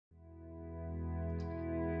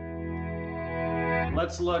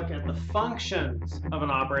let's look at the functions of an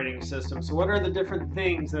operating system. So what are the different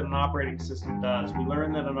things that an operating system does? We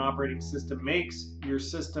learned that an operating system makes your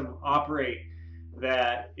system operate,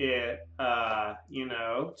 that it,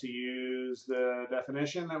 to use the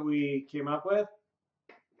definition that we came up with,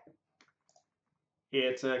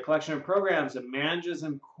 it's a collection of programs that manages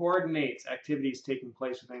and coordinates activities taking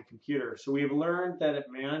place within a computer. So we've learned that it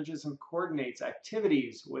manages and coordinates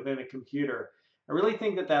activities within a computer. I really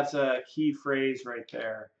think that that's a key phrase right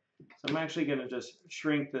there. So I'm actually going to just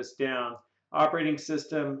shrink this down. Operating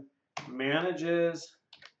system manages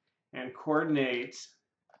and coordinates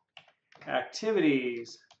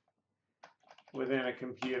activities within a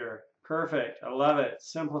computer. Perfect. I love it.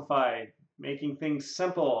 Simplified. Making things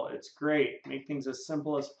simple. It's great. Make things as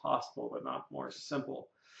simple as possible, but not more simple.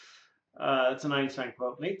 That's an Einstein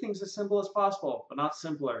quote. Make things as simple as possible, but not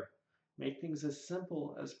simpler. Make things as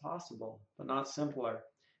simple as possible, but not simpler.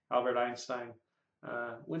 Albert Einstein.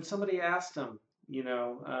 When somebody asked him,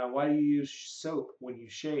 why do you use soap when you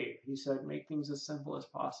shave? He said, make things as simple as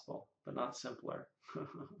possible, but not simpler.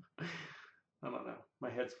 I don't know.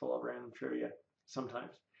 My head's full of random trivia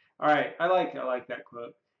sometimes. All right. I like that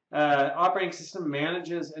quote. Operating system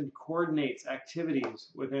manages and coordinates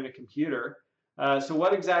activities within a computer. So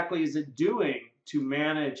what exactly is it doing to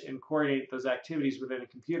manage and coordinate those activities within a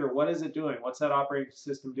computer? What is it doing? What's that operating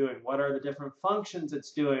system doing? What are the different functions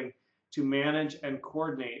it's doing to manage and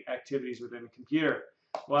coordinate activities within a computer?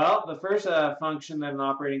 Well, the first function that an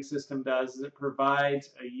operating system does is it provides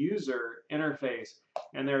a user interface.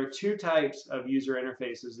 And there are two types of user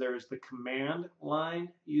interfaces. There's the command line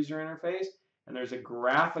user interface, and there's a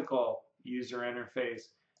graphical user interface.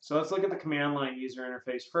 So let's look at the command line user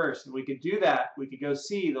interface first. And we could do that. We could go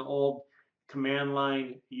see the old command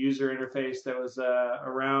line user interface that was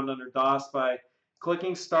around under DOS by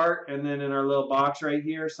clicking start, and then in our little box right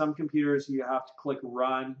here, some computers you have to click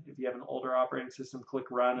run. If you have an older operating system,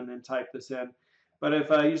 click run and then type this in. But if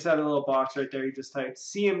you just have a little box right there, you just type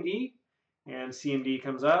CMD, and CMD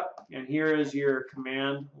comes up, and here is your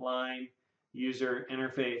command line user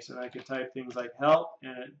interface. And I could type things like help,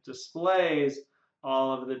 and it displays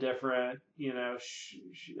all of the different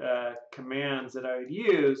commands that I would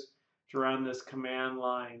use to run this command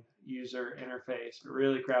line user interface. A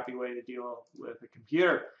really crappy way to deal with a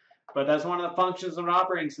computer. But that's one of the functions of an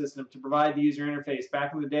operating system, to provide the user interface.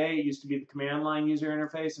 Back in the day, it used to be the command line user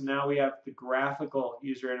interface, and now we have the graphical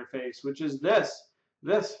user interface, which is this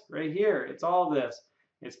right here. It's all this.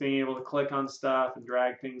 It's being able to click on stuff and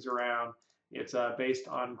drag things around. It's based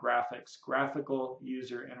on graphics, graphical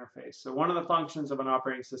user interface. So one of the functions of an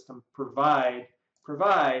operating system, provide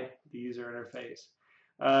the user interface.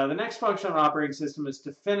 The next function of an operating system is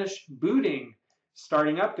to finish booting,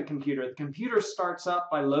 starting up the computer. The computer starts up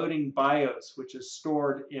by loading BIOS, which is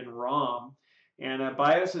stored in ROM. And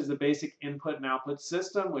BIOS is the basic input and output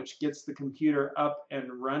system, which gets the computer up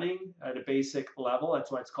and running at a basic level.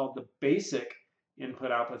 That's why it's called the basic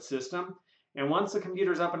input-output system. And once the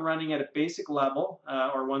computer's up and running at a basic level,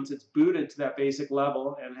 or once it's booted to that basic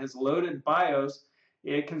level and has loaded BIOS,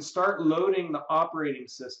 it can start loading the operating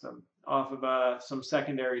system off of some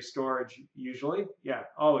secondary storage, usually. Yeah,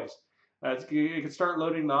 always. It can start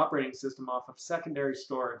loading the operating system off of secondary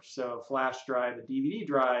storage, so a flash drive, a DVD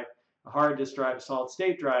drive, a hard disk drive, a solid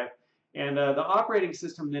state drive. And the operating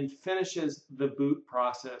system then finishes the boot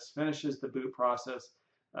process,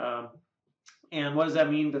 and what does that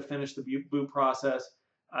mean, to finish the boot process?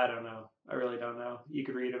 I don't know. I really don't know. You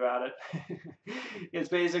could read about it. It's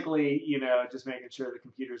basically, just making sure the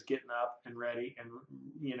computer's getting up and ready, and,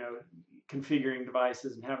 configuring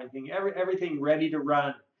devices and having everything ready to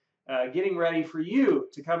run, getting ready for you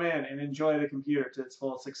to come in and enjoy the computer to its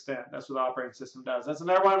fullest extent. That's what the operating system does. That's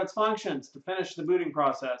another one of its functions, to finish the booting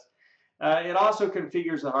process. It also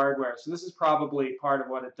configures the hardware. So this is probably part of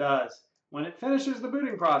what it does. When it finishes the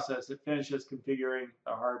booting process, it finishes configuring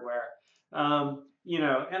the hardware.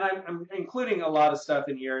 And I'm including a lot of stuff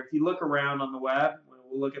in here. If you look around on the web,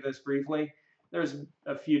 we'll look at this briefly, there's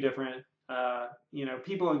a few different,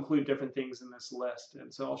 people include different things in this list.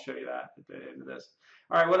 And so I'll show you that at the end of this.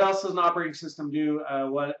 All right, what else does an operating system do?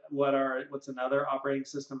 What's another operating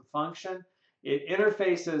system function? It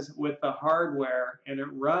interfaces with the hardware and it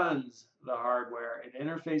runs the hardware. It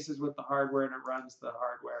interfaces with the hardware and it runs the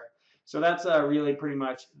hardware. So that's really pretty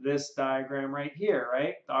much this diagram right here,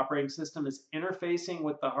 right? The operating system is interfacing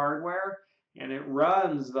with the hardware and it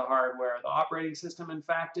runs the hardware. The operating system, in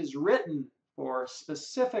fact, is written for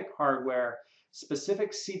specific hardware,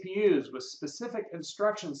 specific CPUs with specific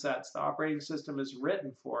instruction sets. The operating system is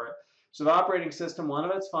written for it. So the operating system, one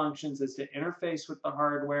of its functions is to interface with the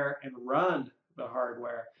hardware and run the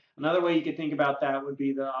hardware. Another way you could think about that would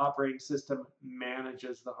be the operating system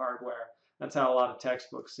manages the hardware. That's how a lot of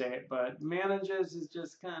textbooks say it, but manages is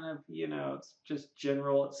just kind of, it's just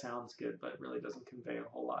general. It sounds good, but it really doesn't convey a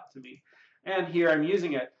whole lot to me. And here I'm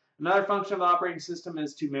using it. Another function of the operating system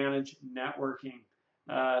is to manage networking.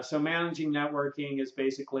 So managing networking is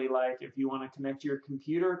basically like if you want to connect your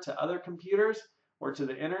computer to other computers or to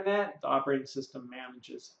the internet, the operating system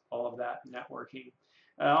manages all of that networking.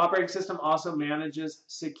 Operating system also manages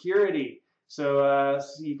security. So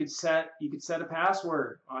you could set a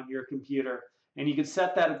password on your computer, and you could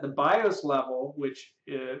set that at the BIOS level, which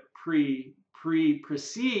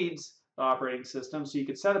precedes the operating system. So you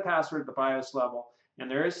could set a password at the BIOS level,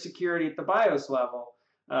 and there is security at the BIOS level.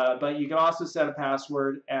 But you can also set a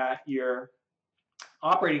password at your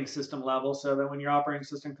operating system level, so that when your operating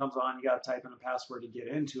system comes on, you got to type in a password to get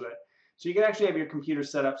into it. So you can actually have your computer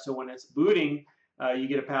set up so when it's booting, you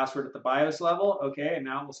get a password at the BIOS level. Okay, and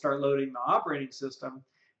now we'll start loading the operating system,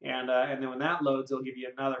 and then when that loads, it'll give you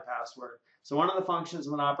another password. So one of the functions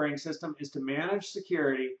of an operating system is to manage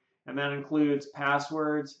security, and that includes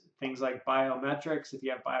passwords, things like biometrics, if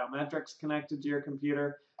you have biometrics connected to your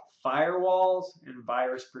computer, firewalls, and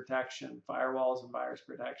virus protection.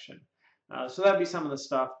 So that'd be some of the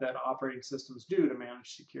stuff that operating systems do to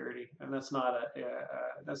manage security, and that's not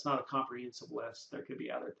a comprehensive list. There could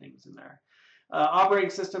be other things in there. Operating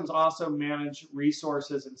systems also manage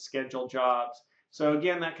resources and schedule jobs. So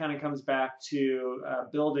again, that kind of comes back to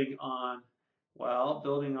building on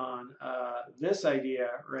this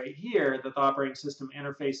idea right here, that the operating system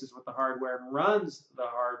interfaces with the hardware and runs the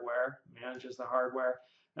hardware, manages the hardware.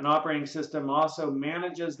 An operating system also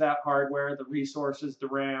manages that hardware, the resources, the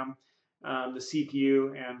RAM, the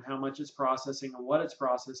CPU, and how much it's processing and what it's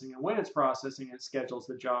processing and when it's processing. It schedules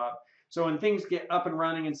the job. So when things get up and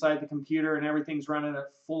running inside the computer and everything's running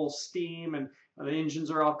at full steam and the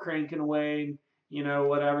engines are all cranking away,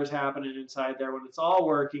 whatever's happening inside there, when it's all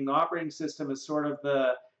working, the operating system is sort of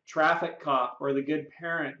the traffic cop or the good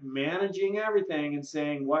parent, managing everything and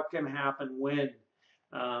saying what can happen when.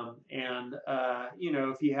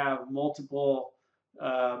 If you have multiple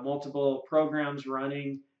programs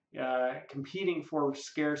running, competing for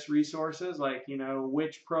scarce resources, like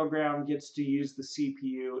which program gets to use the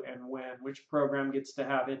CPU and when, which program gets to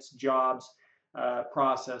have its jobs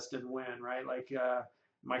processed and when, right? Like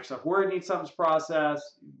Microsoft Word needs something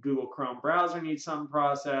processed, Google Chrome browser needs something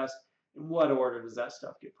processed. In what order does that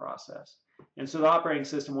stuff get processed? And so the operating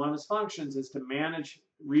system, one of its functions is to manage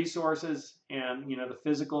resources and the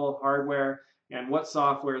physical hardware and what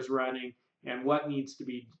software is running and what needs to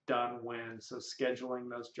be done when. So scheduling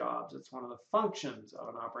those jobs, it's one of the functions of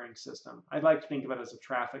an operating system. I'd like to think of it as a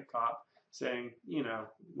traffic cop, saying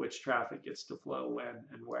which traffic gets to flow when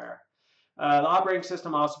and where. The operating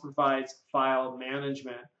system also provides file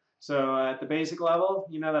management. So at the basic level,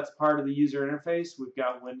 that's part of the user interface. We've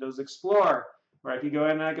got Windows Explorer, where I can go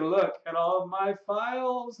in and I can look at all of my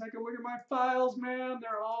files. I can look at my files, man.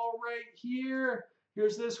 They're all right here.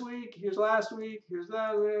 Here's this week, here's last week, here's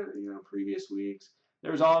that, previous weeks.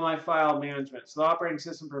 There's all my file management. So the operating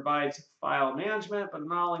system provides file management, but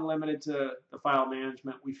not only limited to the file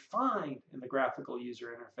management we find in the graphical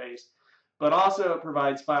user interface, but also it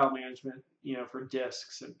provides file management, for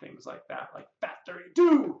disks and things like that, like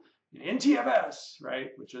FAT32, NTFS,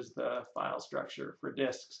 right, which is the file structure for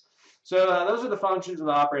disks. So those are the functions of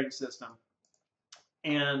the operating system.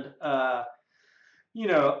 And I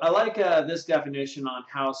like this definition on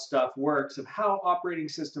how stuff works, of how operating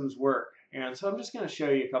systems work. And so I'm just going to show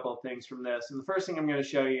you a couple of things from this. And the first thing I'm going to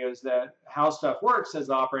show you is that how stuff works as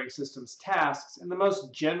the operating system's tasks in the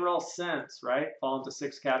most general sense, right, fall into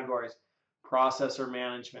 6 categories. Processor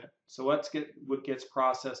management. So what gets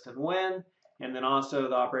processed and when, and then also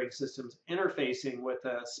the operating system's interfacing with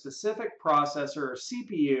a specific processor or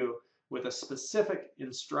CPU with a specific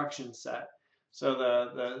instruction set. So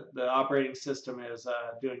the operating system is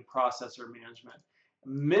doing processor management.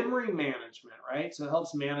 Memory management, right? So it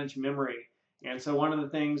helps manage memory. And so one of the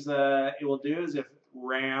things that it will do is if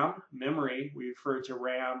RAM, memory, we refer to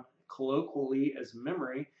RAM colloquially as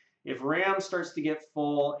memory. If RAM starts to get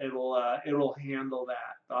full, it'll handle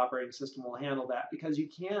that. The operating system will handle that because you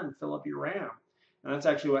can fill up your RAM. And that's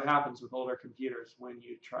actually what happens with older computers when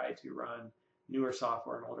you try to run newer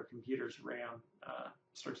software on older computers. RAM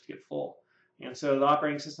starts to get full. And so the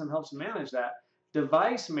operating system helps manage that.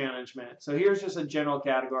 Device management. So here's just a general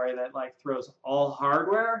category that throws all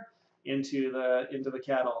hardware into the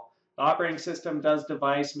kettle. The operating system does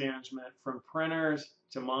device management from printers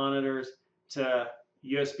to monitors to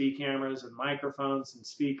USB cameras and microphones and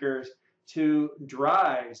speakers to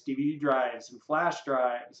drives, DVD drives and flash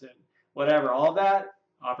drives and whatever. All that,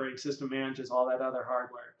 operating system manages all that other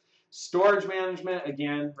hardware. Storage management,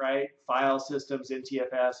 again, right? File systems,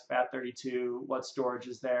 NTFS, FAT32, what storage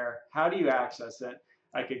is there? How do you access it?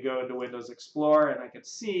 I could go into Windows Explorer and I could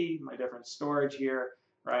see my different storage here,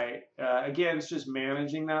 right? Again, it's just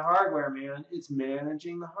managing that hardware, man. It's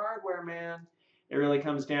managing the hardware, man. It really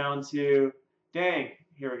comes down to, dang,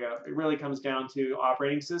 here we go. It really comes down to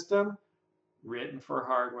operating system, written for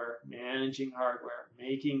hardware, managing hardware,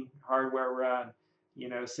 making hardware run,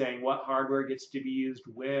 saying what hardware gets to be used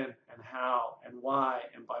when and how and why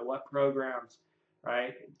and by what programs,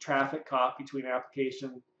 right? Traffic cop between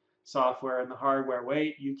application software and the hardware.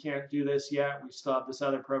 Wait, you can't do this yet. We still have this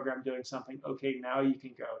other program doing something. Okay, now you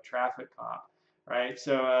can go. Traffic cop, right?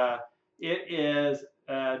 So it is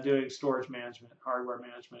doing storage management, hardware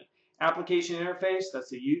management. Application interface,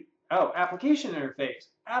 that's application interface.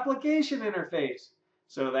 Application interface.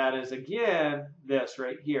 So that is, again, this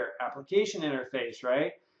right here, application interface,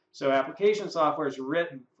 right? So application software is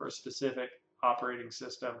written for a specific operating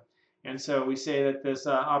system. And so we say that this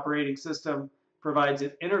operating system provides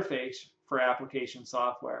an interface for application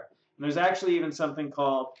software. And there's actually even something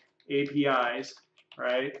called APIs,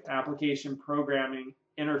 right? Application Programming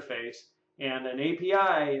Interface. And an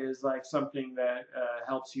API is like something that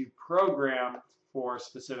helps you program for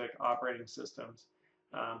specific operating systems.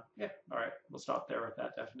 Yeah, all right, we'll stop there with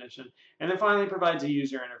that definition. And then finally provides a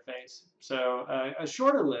user interface. So a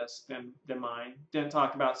shorter list than mine. Didn't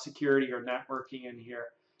talk about security or networking in here,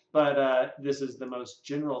 but this is the most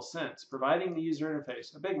general sense, providing the user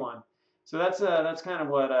interface, a big one. So that's kind of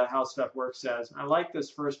what How Stuff Works says. I like this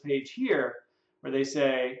first page here, where they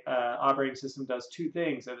say operating system does two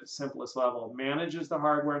things at its simplest level: manages the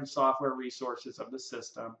hardware and software resources of the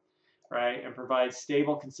system, right, and provides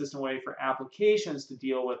stable, consistent way for applications to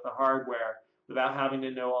deal with the hardware without having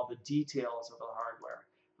to know all the details of the hardware.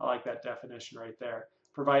 I like that definition right there.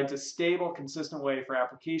 Provides a stable, consistent way for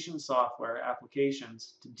applications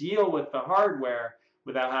to deal with the hardware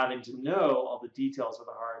without having to know all the details of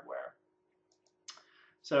the hardware.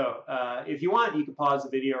 So if you want, you can pause the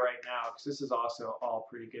video right now, because this is also all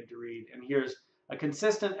pretty good to read. And here's a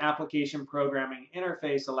consistent application programming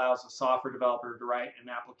interface allows a software developer to write an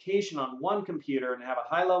application on one computer and have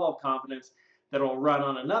a high level of confidence that it will run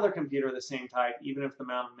on another computer of the same type, even if the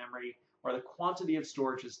amount of memory or the quantity of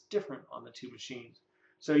storage is different on the two machines.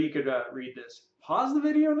 So you could read this. Pause the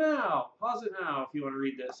video now. Pause it now if you want to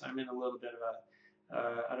read this. I'm in a little bit of a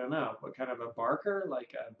I don't know, what kind of a barker,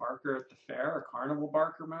 like a barker at the fair, a carnival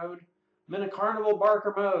barker mode. I'm in a carnival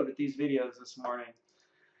barker mode with these videos this morning.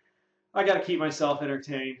 I got to keep myself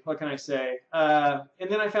entertained. What can I say? And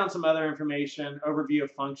then I found some other information, overview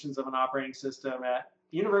of functions of an operating system at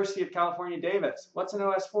University of California, Davis. What's an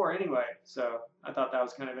OS4 anyway? So I thought that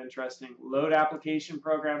was kind of interesting. Load application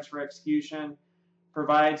programs for execution.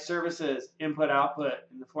 Provide services, input, output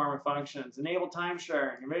in the form of functions. Enable time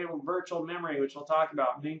sharing. Enable virtual memory, which we'll talk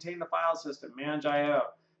about. Maintain the file system. Manage I/O.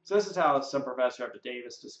 So this is how some professor up at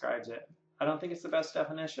Davis describes it. I don't think it's the best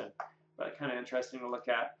definition, but kind of interesting to look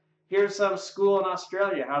at. Here's some school in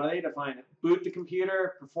Australia. How do they define it? Boot the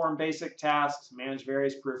computer, perform basic tasks, manage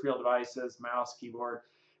various peripheral devices, mouse, keyboard,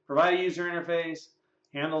 provide a user interface,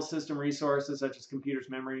 handle system resources such as computers,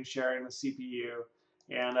 memory, sharing with CPU,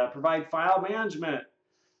 and provide file management,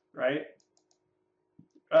 right?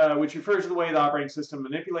 Which refers to the way the operating system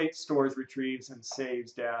manipulates, stores, retrieves, and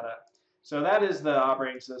saves data. So that is the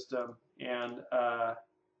operating system, and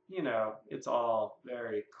it's all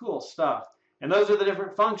very cool stuff. And those are the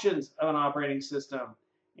different functions of an operating system.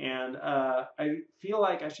 And I feel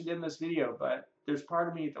like I should end this video, but there's part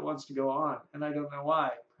of me that wants to go on, and I don't know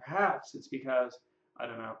why. Perhaps it's because, I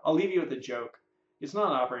don't know. I'll leave you with a joke. It's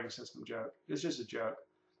not an operating system joke. It's just a joke.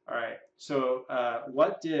 All right. So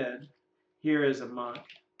here is a monk.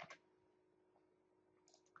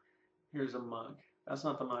 Here's a monk. That's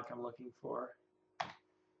not the monk I'm looking for.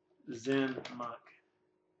 Zen monk.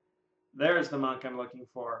 There's the monk I'm looking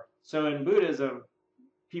for. So in Buddhism,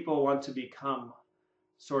 people want to become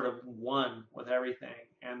sort of one with everything.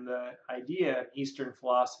 And the idea in Eastern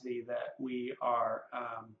philosophy that we are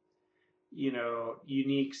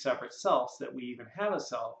unique, separate selves, that we even have a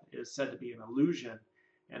self, is said to be an illusion.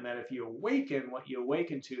 And that if you awaken, what you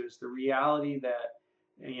awaken to is the reality that,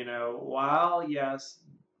 while, yes,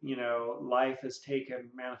 life has taken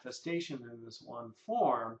manifestation in this one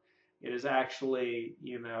form, it is actually,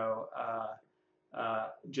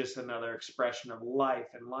 just another expression of life.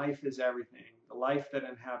 And life is everything. The life that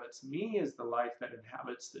inhabits me is the life that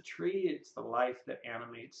inhabits the tree. It's the life that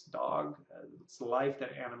animates dog. It's the life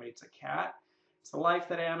that animates a cat. It's the life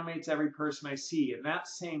that animates every person I see. And that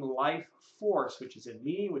same life force, which is in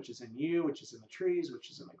me, which is in you, which is in the trees, which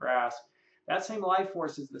is in the grass, that same life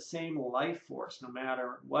force is the same life force no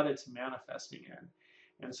matter what it's manifesting in.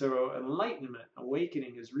 And so enlightenment,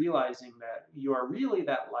 awakening, is realizing that you are really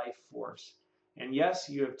that life force. And yes,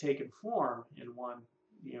 you have taken form in one,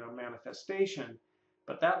 manifestation,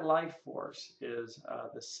 but that life force is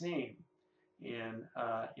the same in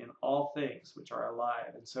all things which are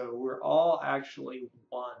alive. And so we're all actually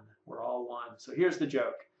one. We're all one. So here's the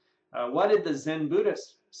joke. What did the Zen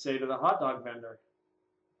Buddhist say to the hot dog vendor?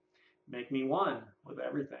 Make me one with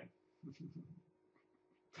everything.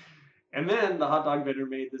 And then the hot dog vendor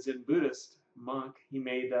made the Zen Buddhist monk. He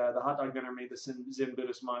made the hot dog vendor made the Zen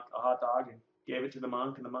Buddhist monk a hot dog and gave it to the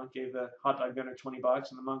monk, and the monk gave the hot dog vendor $20,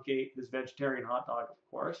 and the monk ate his vegetarian hot dog,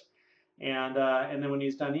 of course. And then when he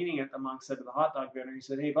was done eating it, the monk said to the hot dog vendor, he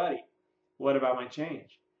said, "Hey, buddy, what about my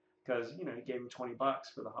change?" Because he gave him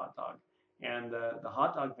 $20 for the hot dog. And the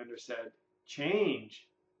hot dog vendor said, "Change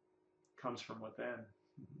comes from within."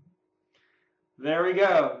 There we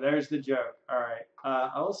go. There's the joke. All right.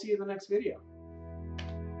 I will see you in the next video.